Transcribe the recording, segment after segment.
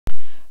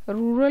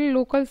Rural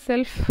local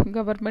self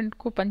government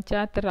को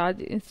पंचायत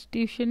राज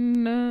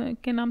institution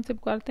के नाम से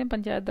पुकारते हैं,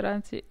 पंचायत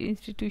राज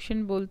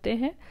इंस्टीट्यूशन बोलते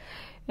हैं।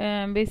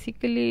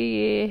 बेसिकली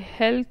ये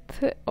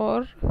हेल्थ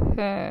और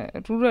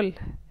रूरल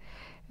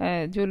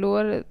जो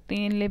लोअर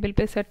 3 लेवल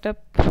पे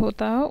सेटअप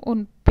होता है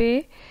उन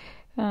पे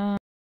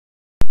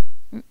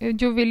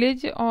जो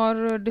विलेज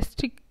और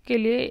डिस्ट्रिक्ट के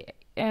लिए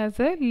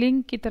एज अ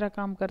लिंक की तरह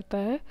काम करता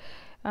है।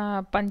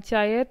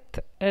 Panchayat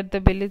at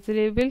the village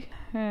level,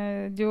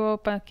 जो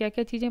क्या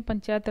क्या चीज़ें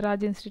पंचायत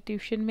राज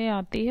इंस्टीट्यूशन में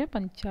आती है।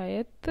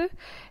 Panchayat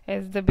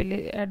at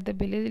the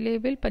village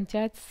level,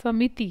 panchayat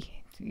समिति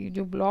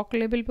जो ब्लॉक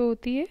लेवल पे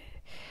होती है,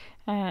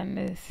 एंड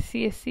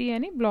CSC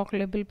यानी ब्लॉक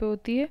लेवल पे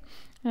होती है,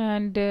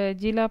 एंड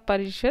जिला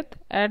परिषद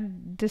एट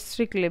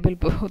डिस्ट्रिक्ट लेवल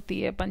पे होती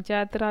है।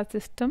 पंचायत राज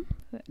सिस्टम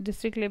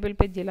डिस्ट्रिक्ट लेवल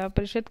पे जिला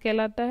परिषद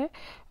कहलाता है,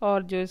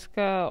 और जो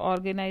इसका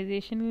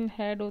ऑर्गेनाइजेशनल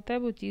हेड होता है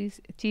वो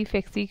चीफ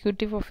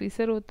एग्जीक्यूटिव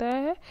ऑफिसर होता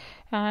है,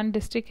 and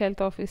district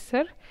health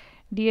officer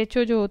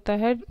DHO जो होता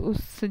है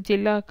उस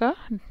जिला का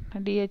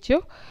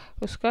DHO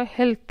उसका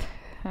हेल्थ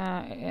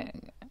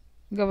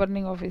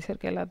गवर्निंग ऑफिसर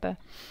कहलाता है।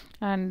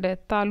 एंड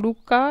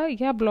तालुका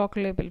या ब्लॉक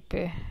लेवल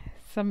पे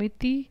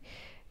समिति,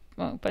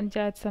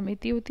 पंचायत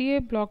समिति होती है।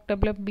 ब्लॉक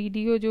डेवलप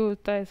BDO जो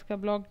होता है इसका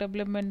ब्लॉक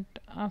डेवलपमेंट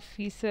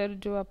ऑफिसर,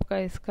 जो आपका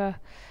इसका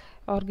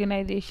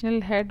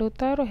ऑर्गेनाइजेशनल हेड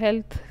होता है, और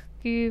हेल्थ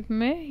की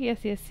में या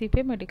CSC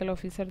पे मेडिकल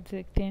ऑफिसर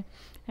देखते हैं।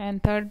 एंड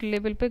थर्ड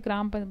लेवल पे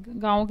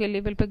गांव के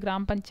लेवल पे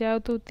ग्राम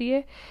पंचायत होती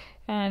है,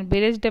 एंड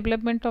विलेज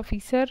डेवलपमेंट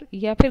ऑफिसर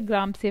या फिर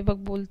ग्राम सेवक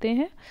बोलते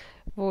हैं,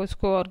 वो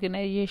उसको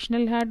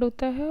ऑर्गेनाइजेशनल हेड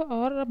होता है,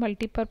 और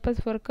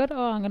मल्टीपर्पज़ वर्कर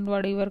और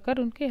आंगनवाड़ी वर्कर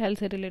उनके हेल्थ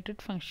से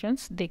रिलेटेड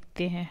फंक्शंस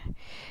देखते हैं।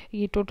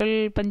 ये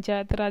टोटल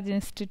पंचायत राज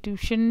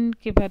इंस्टीट्यूशन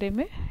के बारे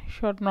में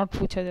शॉर्ट नोट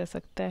पूछा जा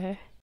सकता है।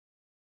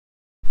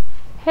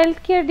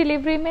 हेल्थ केयर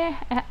डिलीवरी में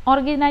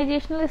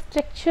organisational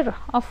structure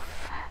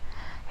of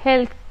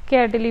health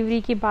care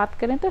delivery की बात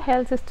करें तो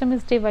health system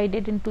is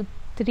divided into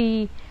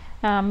 3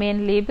 main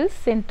labels: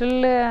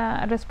 central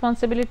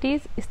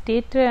responsibilities,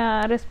 state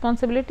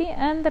responsibility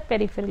and the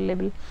peripheral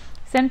level.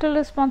 Central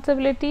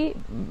responsibility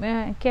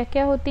क्या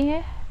क्या होती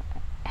हैं?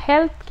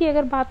 हेल्थ की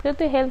अगर बात करें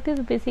तो health is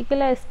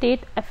basically a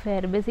state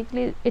affair,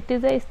 basically it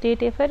is a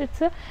state affair,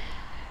 it's a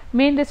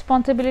main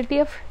responsibility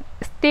of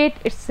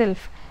state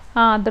itself.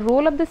 The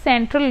role of the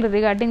central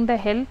regarding the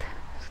health,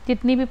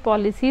 जितनी भी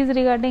पॉलिसीज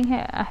रिगार्डिंग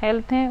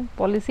हेल्थ हैं,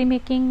 policy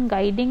making,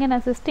 guiding and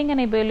assisting and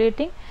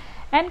evaluating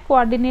and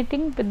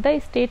coordinating with the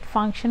state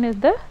function is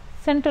the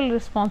central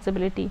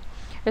responsibility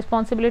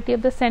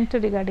of the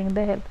center regarding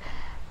the health.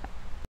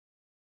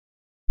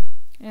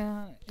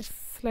 इस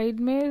slide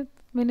में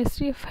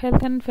ministry of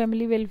health and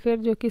family welfare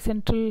जो कि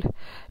central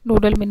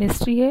nodal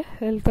ministry है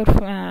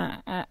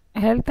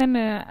health and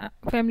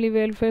family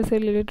welfare से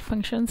related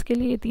functions के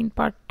लिए 3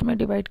 part में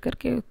divide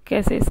करके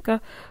कैसे इसका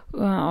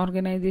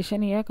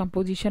ऑर्गेनाइजेशन या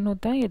कंपोजिशन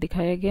होता है ये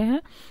दिखाया गया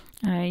है।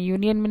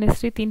 यूनियन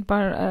मिनिस्ट्री 3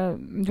 पार्ट,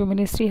 जो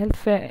ministry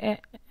health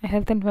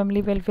and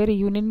family welfare,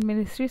 union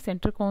ministry,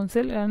 central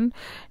council and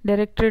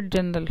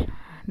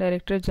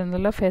director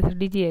general of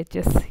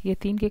SDGHS, ये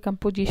 3 के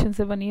कंपोजिशन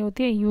से बनी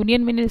होती है।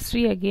 यूनियन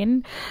मिनिस्ट्री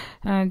अगेन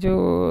जो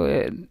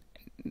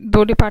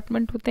 2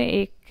 डिपार्टमेंट होते हैं,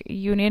 एक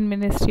union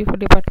ministry for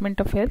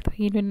department of health,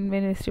 union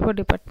ministry for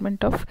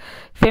department of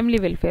family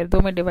welfare,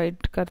 2 में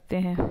डिवाइड करते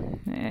हैं,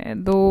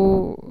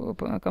 2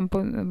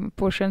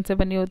 पोर्शन से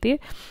बनी होती है।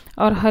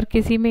 और हर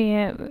किसी में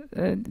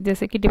ये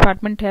जैसे कि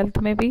डिपार्टमेंट हेल्थ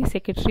में भी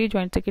secretary,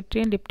 joint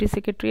secretary and deputy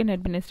secretary and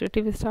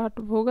administrative staff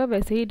होगा,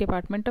 वैसे ही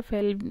डिपार्टमेंट ऑफ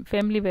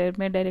फैमिली वेलफेयर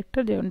में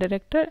director, joint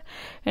director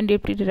and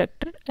deputy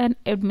director and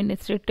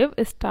administrative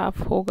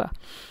staff होगा।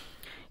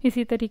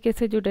 इसी तरीके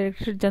से जो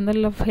director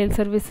general of health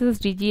services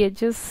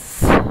DGHS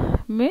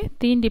में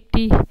 3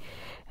 deputy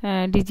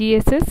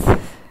DGSS,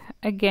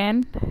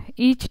 again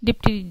each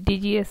deputy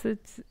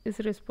DGSS is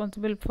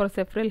responsible for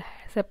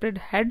separate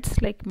heads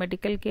like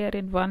medical care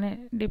in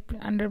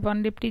under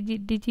one deputy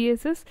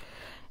DGSS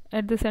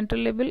at the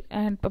central level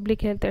and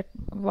public health at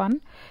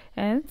one,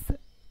 and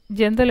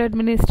general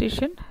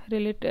administration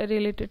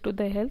related to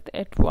the health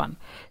at one.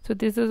 So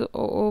this is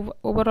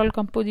overall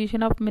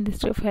composition of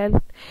Ministry of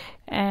Health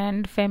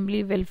and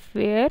Family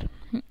Welfare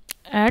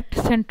at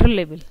central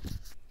level.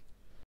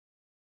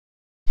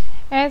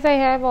 As I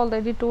have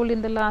already told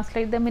in the last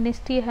slide, the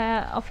Ministry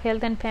of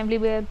Health and Family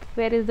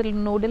Welfare is the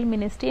nodal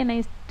ministry and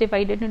is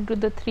divided into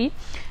the 3.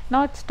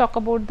 Now let's talk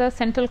about the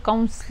central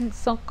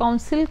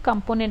council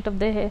component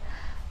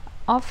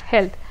of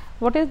health.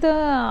 What is the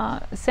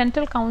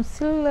central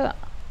council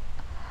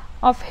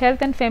of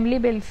health and family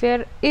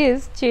welfare?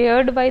 Is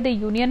chaired by the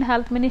union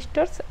health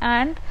ministers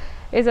and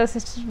is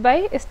assisted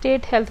by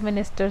state health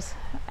ministers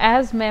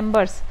as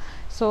members.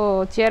 So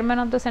chairman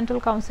of the central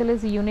council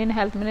is union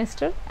health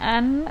minister,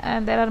 and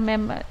there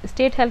are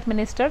state health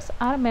ministers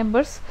are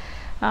members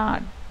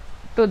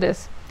to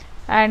this.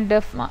 And the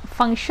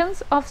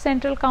functions of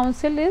central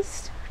council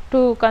is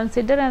to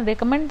consider and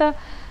recommend the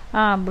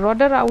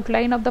broader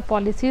outline of the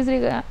policies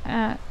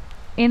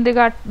in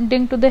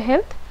regarding to the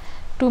health,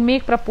 to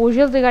make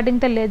proposals regarding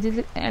the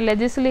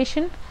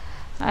legislation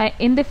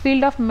in the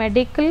field of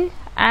medical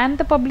and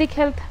the public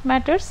health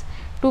matters,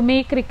 to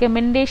make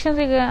recommendations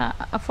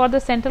for the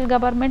central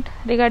government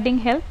regarding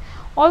health,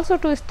 also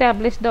to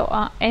establish the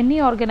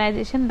any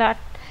organization that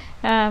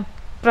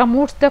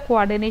promotes the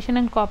coordination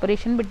and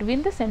cooperation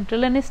between the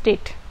central and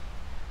state.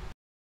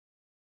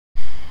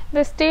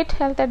 The state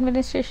health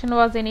administration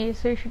was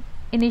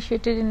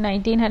initiated in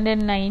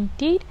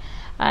 1990,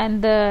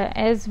 and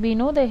as we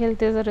know, the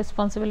health is a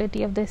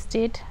responsibility of the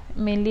state.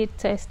 Mainly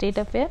it's a state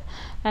affair,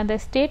 and the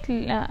state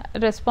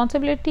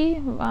responsibility,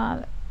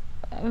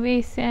 we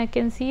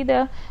can see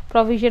the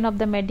provision of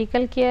the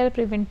medical care,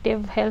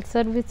 preventive health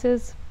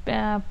services,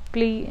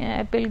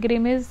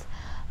 pilgrimage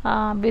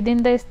within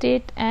the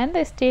state, and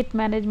the state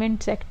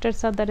management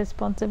sectors are the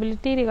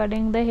responsibility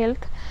regarding the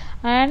health.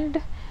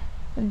 And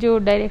जो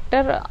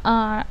director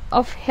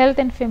of health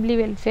and family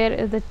welfare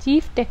is the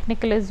chief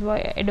technical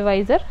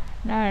adviser,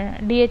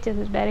 DHS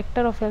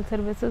director of health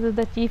services is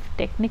the chief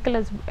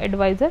technical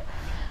adviser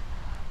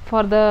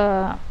for the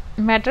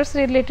matters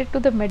related to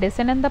the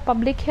medicine and the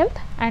public health,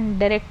 and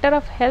director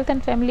of health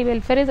and family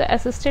welfare is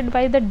assisted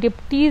by the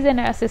deputies and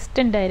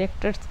assistant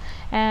directors,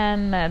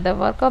 and the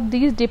work of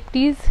these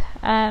deputies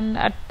and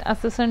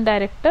assistant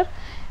director,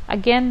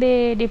 again the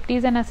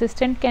deputies and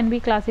assistant can be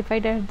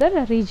classified as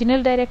the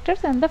regional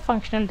directors and the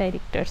functional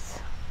directors.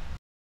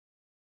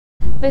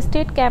 The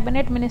state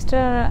cabinet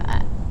minister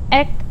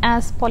act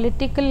as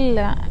political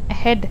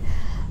head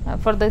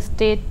for the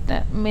state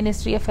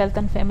ministry of health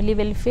and family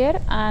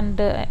welfare, and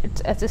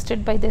it's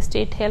assisted by the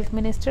state health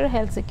minister,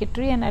 health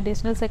secretary, and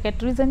additional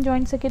secretaries and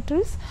joint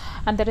secretaries,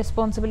 and the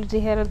responsibility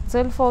here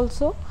itself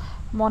also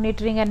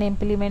monitoring and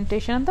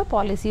implementation of the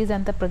policies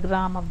and the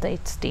program of the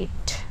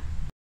state.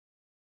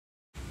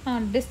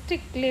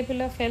 District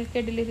level of health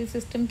care delivery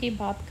system की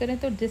बात करें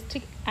तो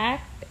district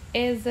act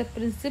is a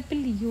principal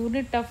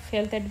unit of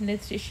health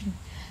administration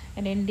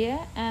in India,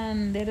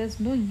 and there is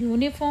no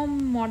uniform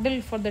model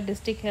for the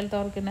district health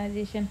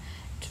organization.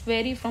 It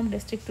vary from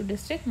district to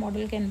district,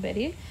 model can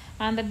vary,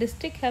 and the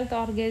district health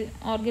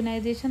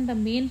organization, the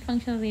main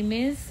function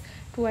remains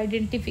to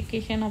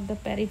identification of the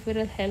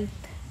peripheral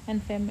health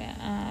and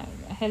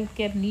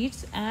healthcare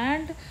needs,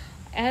 and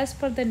as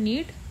per the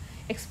need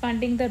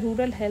expanding the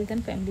rural health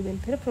and family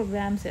welfare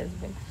programs as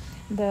well.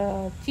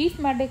 The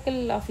chief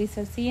medical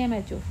officer,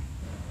 CMHO,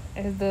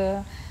 is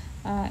the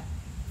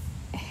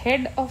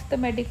head of the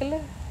medical,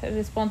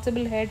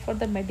 responsible head for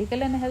the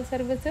medical and health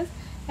services,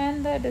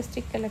 and the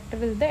district collector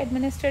is the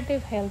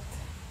administrative health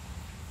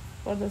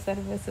for the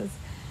services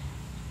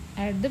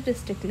at the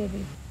district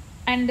level.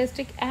 And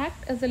district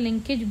act as a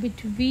linkage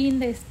between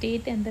the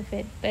state and the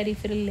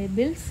peripheral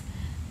levels,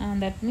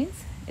 and that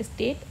means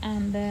state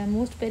and the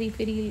most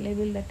peripheral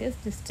level, that is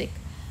district,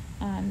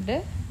 and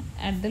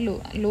at the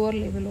lower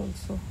level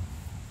also,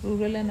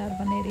 rural and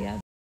urban areas.